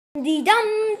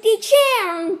Dumpty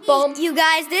Champ. You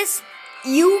guys,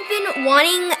 you've been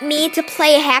wanting me to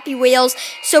play Happy Wheels,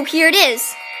 so here it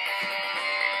is.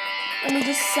 Let me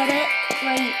just set it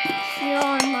right here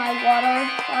on my water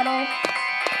bottle.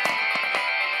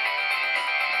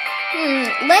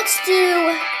 Let's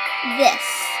do this.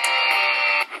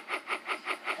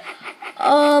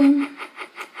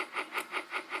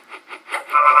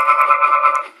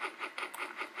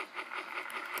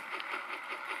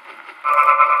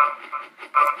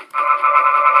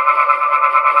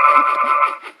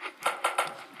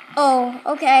 Oh,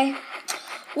 okay.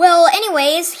 Well,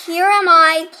 anyways, here am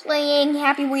I playing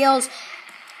Happy Wheels.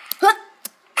 Huh.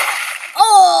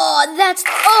 Oh, that's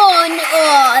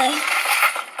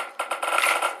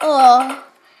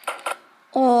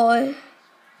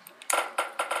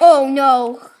oh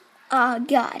no.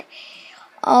 God.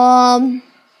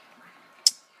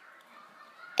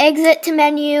 Exit to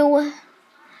menu.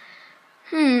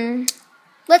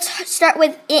 Let's start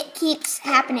with It Keeps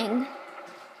Happening.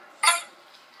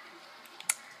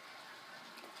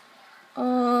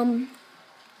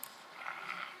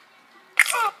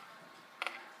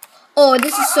 Oh,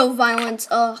 this is so violent.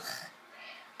 Ugh.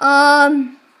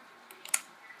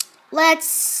 Let's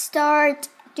start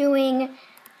doing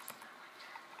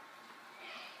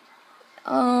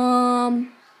Dawn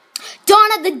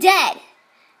of the Dead.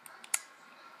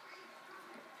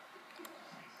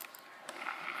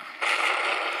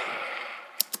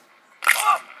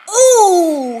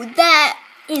 Ooh, that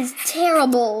is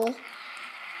terrible.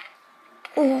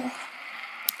 Oh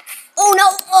no!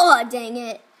 Oh, dang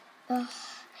it.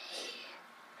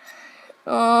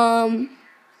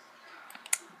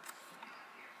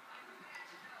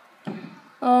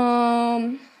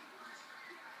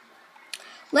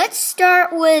 Let's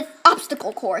start with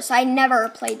Obstacle Course. I never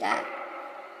played that.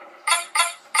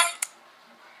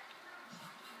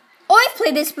 Oh, I've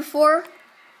played this before.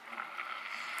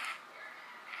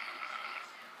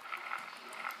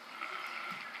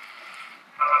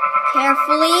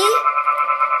 Carefully.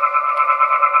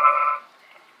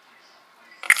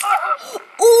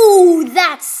 Ooh,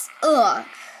 that's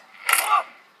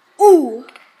Ooh.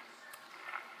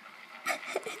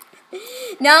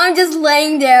 Now I'm just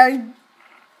laying there.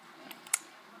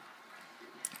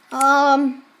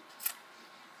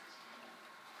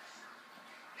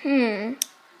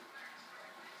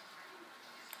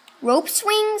 Rope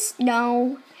swings?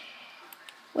 No.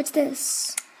 What's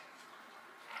this?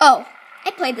 Oh,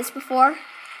 I played this before.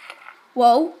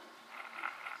 Whoa.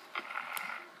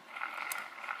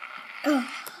 Ugh.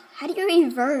 How do you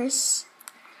reverse?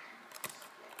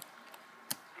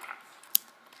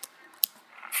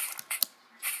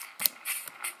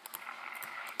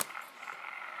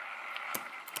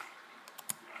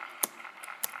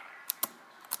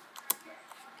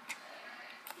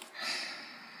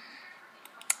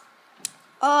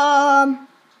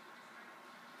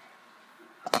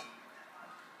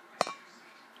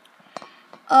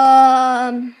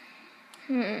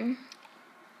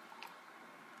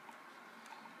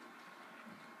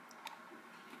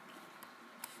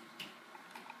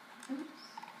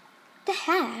 The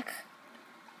heck?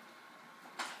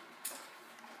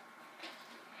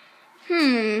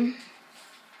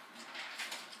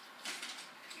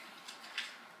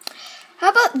 How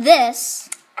about this?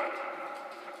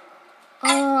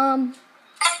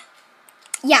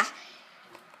 Yeah.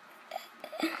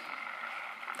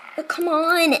 Come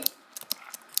on.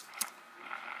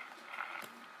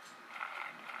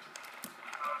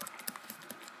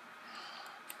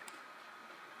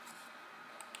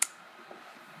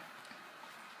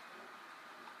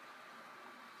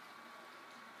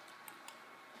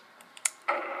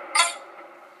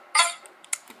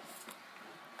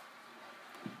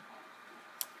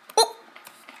 Oh,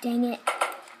 dang it.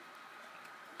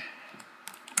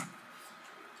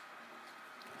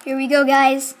 Here we go,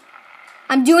 guys.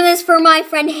 I'm doing this for my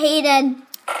friend Hayden.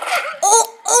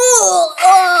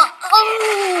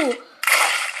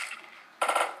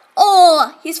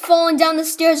 Oh, he's falling down the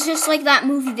stairs just like that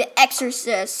movie, The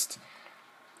Exorcist.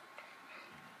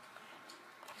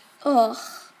 Oh.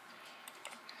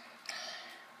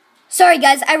 Sorry,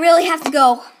 guys. I really have to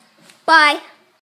go. Bye.